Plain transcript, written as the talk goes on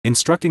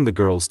Instructing the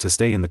girls to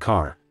stay in the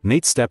car,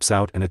 Nate steps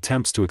out and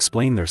attempts to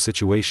explain their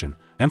situation,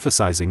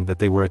 emphasizing that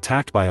they were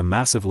attacked by a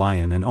massive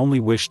lion and only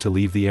wish to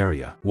leave the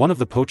area. One of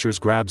the poachers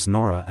grabs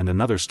Nora and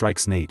another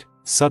strikes Nate.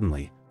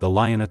 Suddenly, the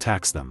lion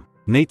attacks them.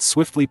 Nate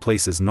swiftly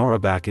places Nora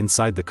back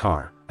inside the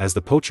car, as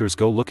the poachers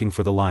go looking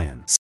for the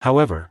lion.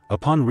 However,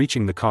 upon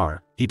reaching the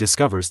car, he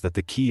discovers that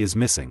the key is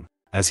missing.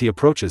 As he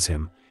approaches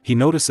him, he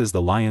notices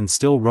the lion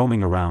still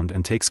roaming around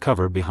and takes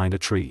cover behind a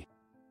tree.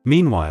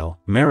 Meanwhile,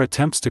 Mare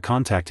attempts to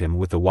contact him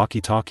with the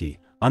walkie-talkie,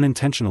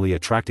 unintentionally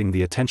attracting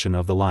the attention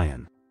of the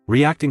lion.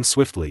 Reacting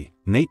swiftly,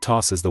 Nate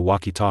tosses the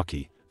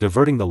walkie-talkie,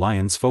 diverting the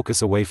lion's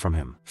focus away from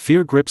him.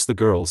 Fear grips the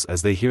girls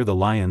as they hear the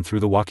lion through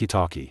the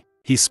walkie-talkie.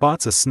 He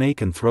spots a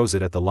snake and throws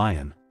it at the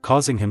lion,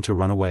 causing him to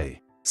run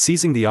away.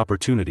 Seizing the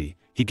opportunity,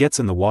 he gets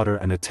in the water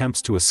and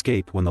attempts to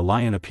escape when the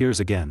lion appears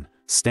again,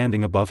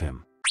 standing above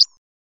him.